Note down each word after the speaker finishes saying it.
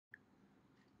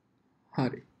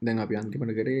හරි දැන් අපි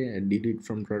අන්තිමට කරේ delete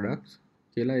from products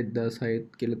කියලා 1006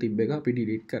 කියලා තිබ්බ එක අපි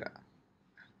delete කරා.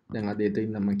 දැන් අද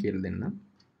එතනින් නම් කියලා දෙන්නම්.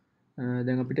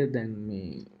 දැන් අපිට දැන්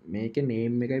මේකේ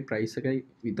name එකයි price එකයි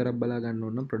විතරක් බලා ගන්න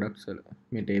ඕන නම් products වල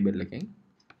මේ table එකෙන්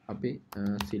අපි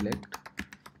select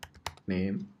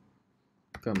name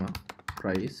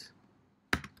price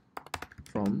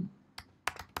from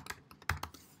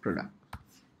product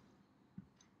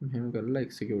මෙහෙම කරලා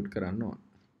execute කරන්න ඕන.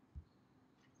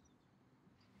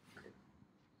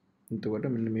 එතකොට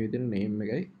මෙන්න මේ විදිහට name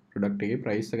එකයි product එකේ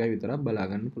price එකයි විතරක් බලා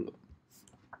ගන්න පුළුවන්.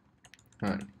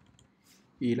 හරි.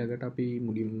 ඊළඟට අපි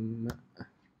මුලින්ම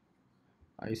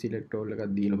I select all එකක්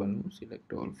දීලා බලමු. select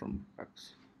all from products.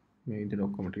 මේ විදිහට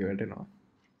ඔක්කොම ටික වැටෙනවා.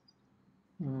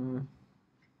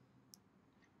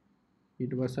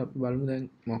 ඊට පස්සේ අපි බලමු දැන්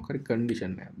මොකක් හරි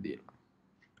condition එකක් දීලා.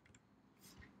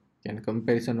 කියන්නේ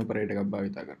comparison operator එකක්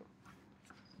භාවිත කරලා.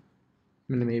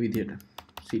 මෙන්න මේ විදිහට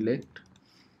select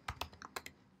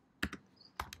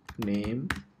name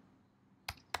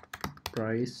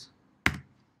price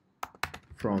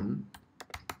from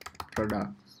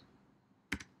products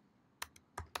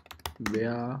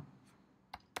where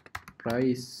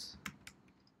price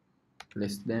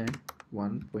less than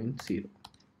 1.0.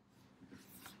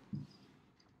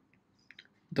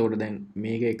 එතකොට දැන්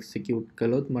මේක execute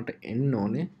කළොත් මට එන්න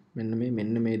ඕනේ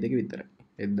මෙන්න මේ දෙක විතරයි.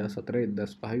 1004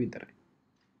 1005 විතරයි.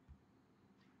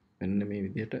 මෙන්න මේ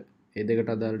විදිහට ඒ දෙකට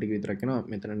අදාළ ටික විතරක් එනවා.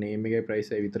 මෙතන name එකයි price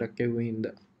එකයි විතරක් කියුවෙ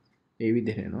හින්දා ඒ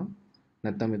විදිහට එනවා.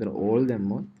 නැත්තම් මෙතන all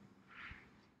දැම්මොත්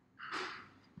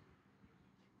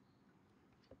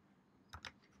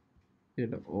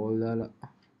ඊට all දාලා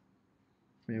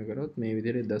මේක කරොත් මේ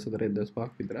විදිහට 1004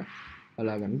 1005ක් විතර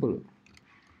බලා ගන්න පුළුවන්.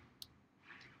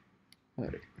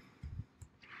 හරි.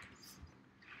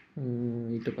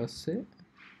 ඊට පස්සේ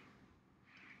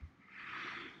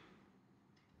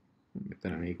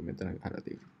මෙතන මෙතන ගහලා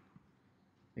තියෙනවා.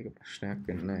 මේක ප්‍රශ්නයක්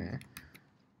වෙන්නේ නැහැ.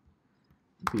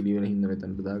 පිළිවෙල හින්දා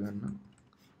මෙතනට දා ගන්නවා.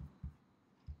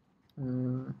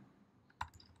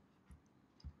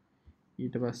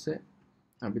 ඊට පස්සේ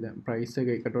අපි දැන් price එක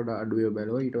එකට වඩා අඩු ඒවා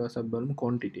බලුවා. ඊට පස්සේ අපි බලමු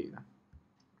quantity එක.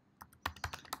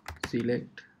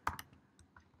 select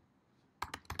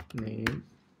name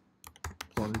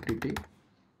quantity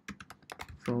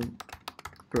from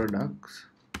products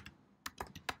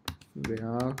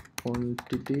where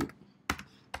quantity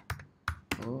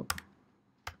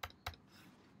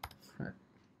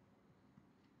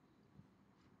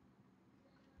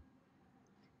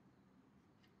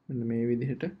මෙන්න මේ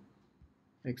විදිහට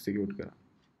execute කරා.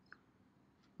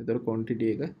 එතකොට quantity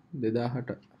එක 2000ට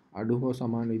අඩු හෝ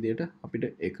සමාන විදිහට අපිට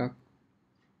එකක්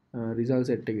result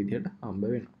set එක විදිහට හම්බ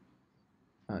වෙනවා.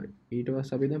 හරි. ඊට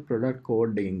පස්සේ අපි දැන් product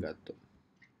code එකකින් ගත්තා.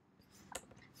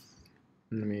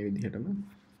 මෙන්න මේ විදිහටම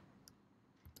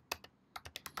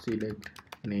select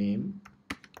name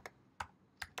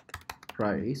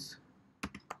price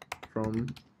from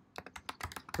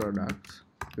products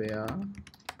where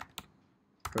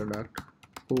product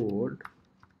code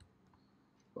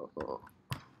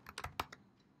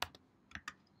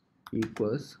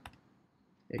equals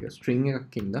එක string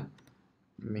එකක් ඉඳලා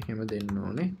මෙහෙම දෙන්න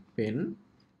ඕනේ pen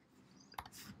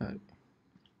හරි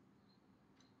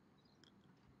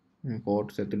මේ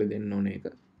quotes ඇතුලේ දෙන්න ඕනේ එක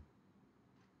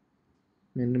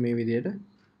මෙන්න මේ විදිහට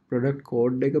product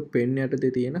code එක pen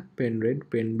යටතේ තියෙන pen red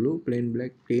pen blue plain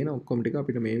black කියන ඔක්කොම ටික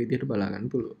අපිට මේ විදිහට බලා ගන්න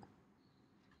පුළුවන්.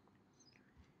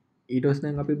 ඊට පස්සේ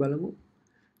දැන් අපි බලමු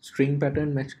string pattern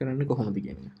match කරන්නේ කොහොමද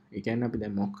කියන එක. ඒ කියන්නේ අපි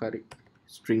දැන් මොකක් හරි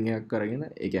string එකක් අරගෙන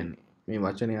ඒ කියන්නේ මේ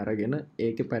වචනේ අරගෙන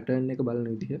ඒකේ pattern එක බලන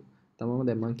විදිහ තමයි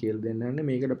දැන් මම කියලා දෙන්න යන්නේ.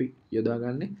 මේකට අපි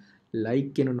යොදාගන්නේ like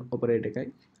කියන operator එකයි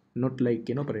not like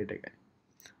කියන operator එකයි.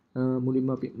 මුලින්ම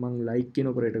අපි මම like කියන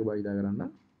operator එක භාවිත කරන්න.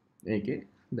 ඒකේ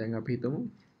දැන් අපි හිතමු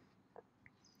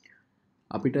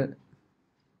අපිට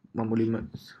මම මුලින්ම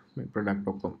මේ product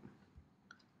ඔක්කොම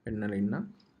පෙන්නලා ඉන්නම්.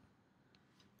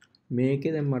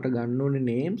 මේකේ දැන් මට ගන්න ඕනේ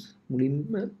names මුලින්ම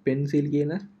pencil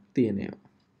කියන තියෙන ඒවා.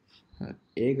 හරි.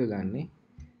 ඒක ගන්නේ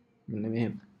මෙන්න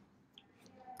මෙහෙම.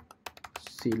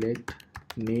 select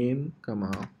name,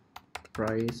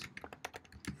 price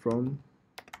from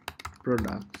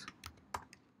products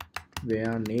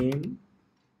where name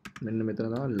මෙන්න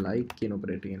මෙතන තමයි like කියන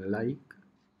operator එක. like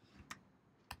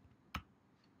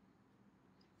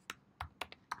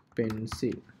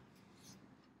pencil.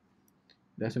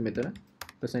 දැන් මෙතන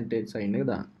percentage sign එක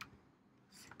දාන්න.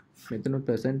 මෙතන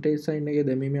percentage sign එකේ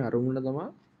දැමීමේ අරමුණ තමයි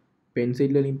pencil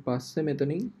වලින් පස්සේ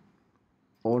මෙතනින්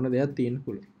ඕන දෙයක් තියෙන්න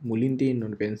පුළුවන්. මුලින් තියෙන්න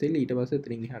ඕනේ pencil ඊට පස්සේ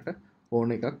එතනින් එහාට ඕන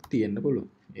එකක් තියෙන්න පුළුවන්.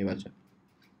 ඒ වචන.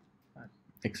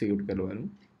 execute කරලා බලමු.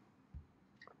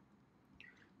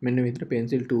 මෙන්න විතර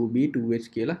pencil 2b 2h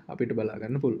කියලා අපිට බලා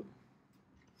ගන්න පුළුවන්.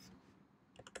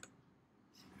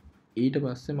 ඊට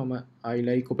පස්සේ මම I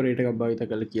like operator එකක් භාවිත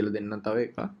කරලා කියලා දෙන්නම් තව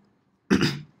එකක්.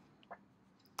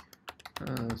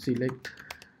 Select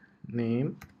name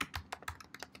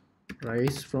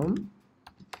price from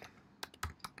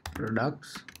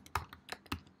products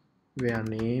where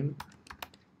name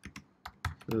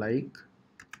like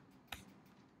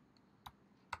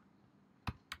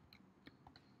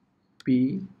p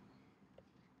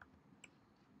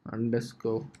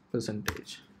underscore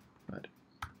percentage. හරි.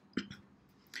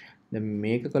 දැන්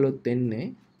මේක කළොත් එන්නේ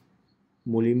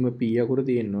මුලින්ම p අකුර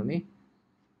තියෙන්න ඕනේ.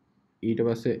 ඊට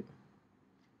පස්සේ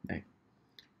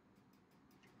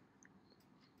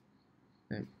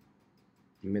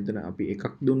මෙතන අපි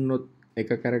එකක් දුන්නොත් එක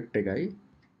කැරක්ටර් එකයි.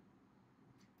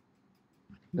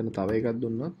 දැන් තව එකක්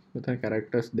දුන්නොත් මෙතන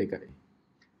කැරක්ටර්ස් දෙකයි.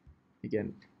 ඒ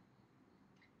කියන්නේ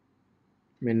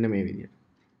මෙන්න මේ විදිහට.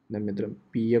 දැන් මෙතන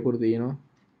p අකුර තියෙනවා.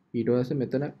 ඊට පස්සේ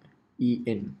මෙතන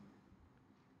en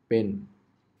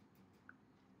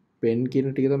pen කියන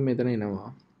ටික තමයි මෙතන එනවා.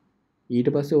 ඊට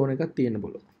පස්සේ ඕන එකක් තියෙන්න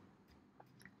පුළුවන්.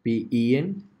 pen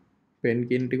pen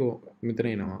කියන ටික මෙතන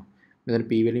එනවා. මෙතන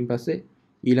p වලින් පස්සේ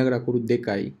ඊළඟට අකුරු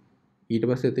දෙකයි. ඊට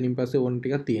පස්සේ එතනින් පස්සේ ඕන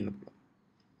ටිකක් තියෙන්න පුළුවන්.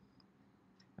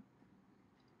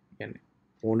 කියන්නේ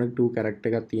ඕන 2 කැරක්ටර්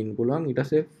එකක් තියෙන්න පුළුවන්. ඊට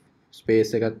පස්සේ ස්පේස්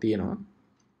එකක් තියෙනවා.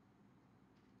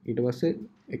 ඊට පස්සේ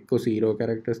එක්ක 0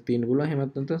 කැරක්ටර්ස් තියෙන්න පුළුවන්. එහෙම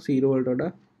නැත්නම් 0 වලට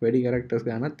වඩා වැඩි කැරක්ටර්ස්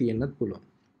ගන්නක් තියෙන්නත් පුළුවන්.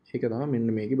 ඒක තමයි මෙන්න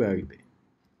මේකේ භාවිතය.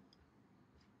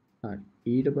 හරි.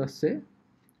 ඊට පස්සේ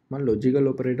මම ලොජිකල්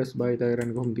ඔපරේටර්ස් භාවිත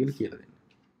කරන්නේ කොහොමද කියලා දෙන්න.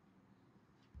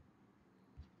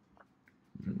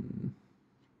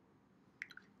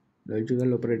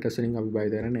 ලොජිකල් ඔපරේටර්ස් වලින් අපි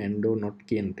භාවිත කරන්නේ and or not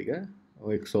කියන ටික.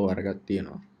 ඔය XOR එකක්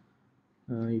තියෙනවා.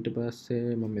 ඊට පස්සේ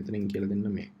මම මෙතනින් කියලා දෙන්න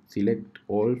මේ select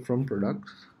all from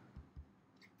products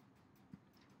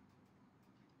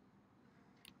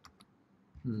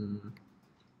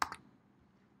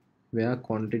where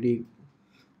quantity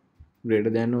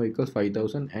greater than or equals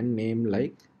 5000 and name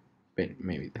like pen.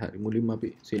 මේ විදිහට. හරි. මුලින්ම අපි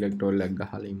select all එක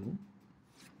ගහලා ඉමු.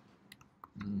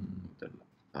 මෙතන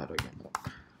ආරගෙන.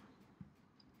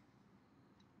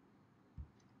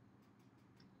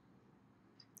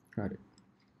 හරි.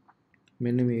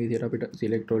 මෙන්න මේ විදිහට අපිට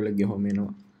select all එක ගියොම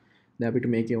එනවා. දැන් අපිට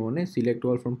මේකේ ඕනේ select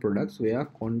all from products where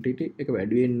quantity එක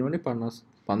වැඩි වෙන්න ඕනේ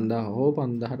 5000 හෝ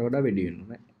 5000ට වඩා වැඩි වෙන්න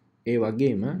ඕනේ. ඒ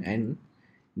වගේම and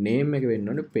name එක වෙන්න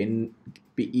ඕනේ pen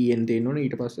තියෙන්න ඕනේ.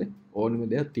 ඊට පස්සේ ඕනම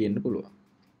දෙයක් තියෙන්න පුළුවන්.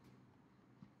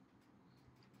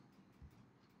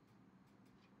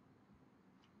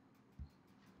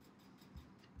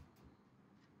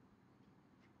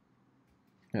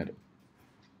 හරි.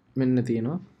 මෙන්න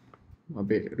තියෙනවා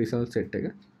අපේ result set එක.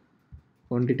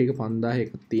 quantity එක 5000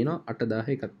 එකක් තියෙනවා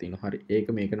 8000 එකක් තියෙනවා. හරි. ඒක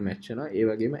මේකට match වෙනවා. ඒ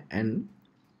වගේම and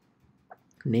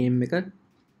name එක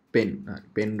pen. හරි.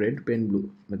 pen red pen blue.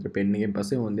 මෙතන pen එකෙන්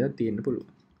පස්සේ ඕන දෙයක් තියෙන්න පුළුවන්.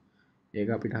 ඒක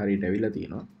අපිට හරියට ඇවිල්ලා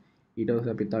තියෙනවා. ඊට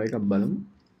පස්සේ අපි තව එකක් බලමු.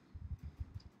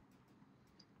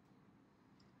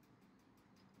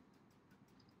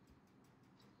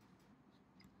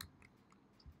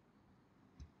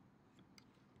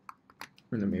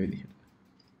 මෙන්න මේ විදිහට.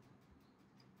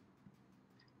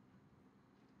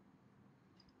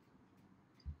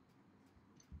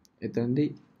 එතනදී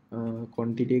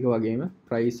quantity එක වගේම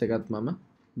price එකත් මම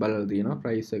බලලා තියෙනවා.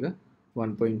 price එක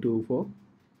 1.24.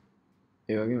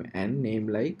 ඒ වගේම and name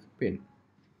like pen.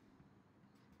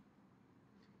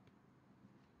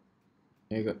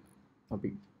 ඒක අපි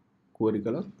query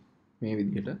කළොත් මේ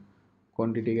විදිහට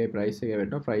quantity එකයි price එකයි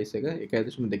වෙනවා. price එක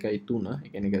 1.23. ඒ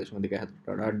කියන්නේ 1.24ට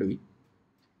වඩා අඩුයි.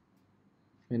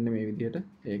 මෙන්න මේ විදිහට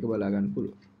ඒක බලා ගන්න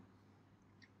පුළුවන්.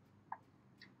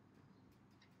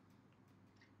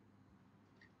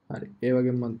 හරි. ඒ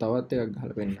වගේම මම තවත් එකක්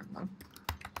ගහලා පෙන්නන්නම්.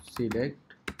 select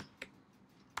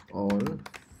all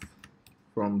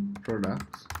from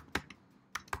products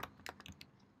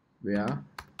where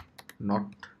not.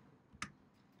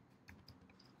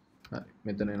 හරි.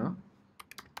 මෙතන එනවා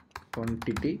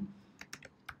quantity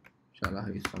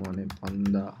ශාලාහි සමානයි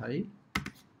 5000යි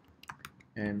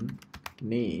and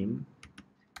name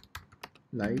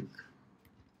like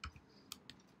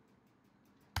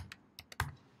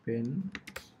pen.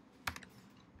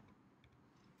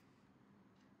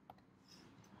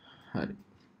 හරි.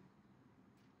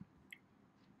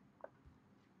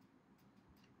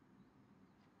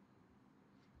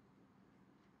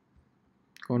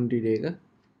 quantity එක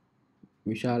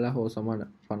විශාල හෝ සමාන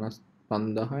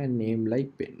 55000 name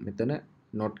like pen. මෙතන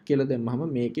not කියලා දැම්මම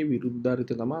මේකේ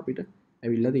විරුද්ධාර්ථය තමයි අපිට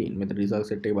ඇවිල්ලා තියෙන්නේ. මෙතන result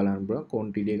set එක බලන්න පුළුවන්.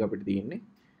 quantity එක අපිට තියෙන්නේ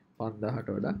 5000ට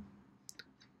වඩා.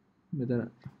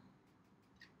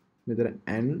 මෙතන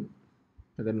and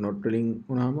මෙතන not වලින්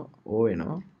වුණාම o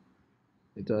වෙනවා.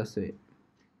 ඊට පස්සේ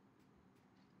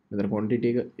මෙතන quantity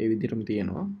එක ඒ විදිහටම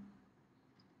තියෙනවා.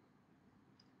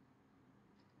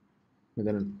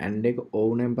 මෙතන and එක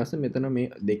ඕනෑන් පස්සේ මෙතන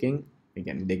මේ දෙකෙන් ඒ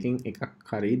කියන්නේ දෙකෙන් එකක්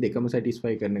හරි දෙකම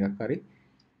satisfy කරන එකක් හරි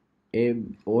ඒ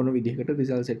ඕන විදිහකට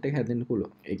result set එක හැදෙන්න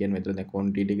පුළුවන්. ඒ කියන්නේ මෙතන දැන්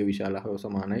quantity එක විශාල හා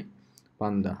සමානයි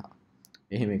 5000.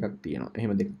 එහෙම එකක් තියෙනවා.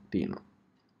 එහෙම දෙකක් තියෙනවා.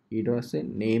 ඊට පස්සේ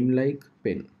name like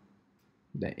pen.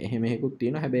 දැන් එහෙම එකකුත්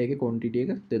තියෙනවා. හැබැයි ඒකේ quantity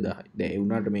එක 2000යි. දැන් ඒ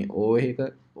වුණාට මේ O එක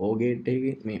O gate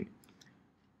එකේ මේ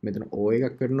මෙතන O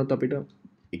එකක් කරනොත් අපිට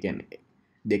ඒ කියන්නේ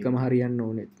දෙකම හරියන්න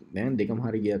ඕනේ. දැන් දෙකම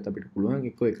හරි ගියත් අපිට පුළුවන්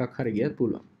එකක් හරි ගියත්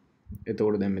පුළුවන්.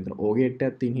 එතකොට දැන් මෙතන O gate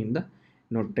එකක් තියෙන හින්දා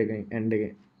not එකෙන් and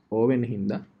එකෙන් O වෙන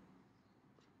හින්දා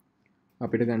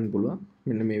අපිට ගන්න පුළුවන්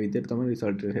මෙන්න මේ විදිහට තමයි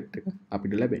result set එක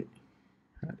අපිට ලැබෙන්නේ.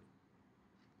 හරි.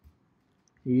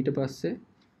 ඊට පස්සේ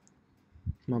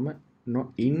මම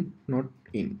not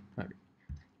in හරි.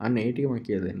 අන්න ඒ ටික මම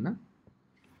කියලා දෙන්න.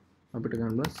 අපිට ගන්න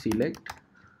පුළුවන් select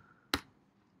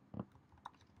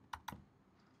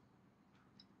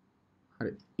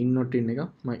හරි in not in එක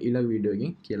මම ඊළඟ වීඩියෝ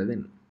එකකින් කියලා දෙන්නම්.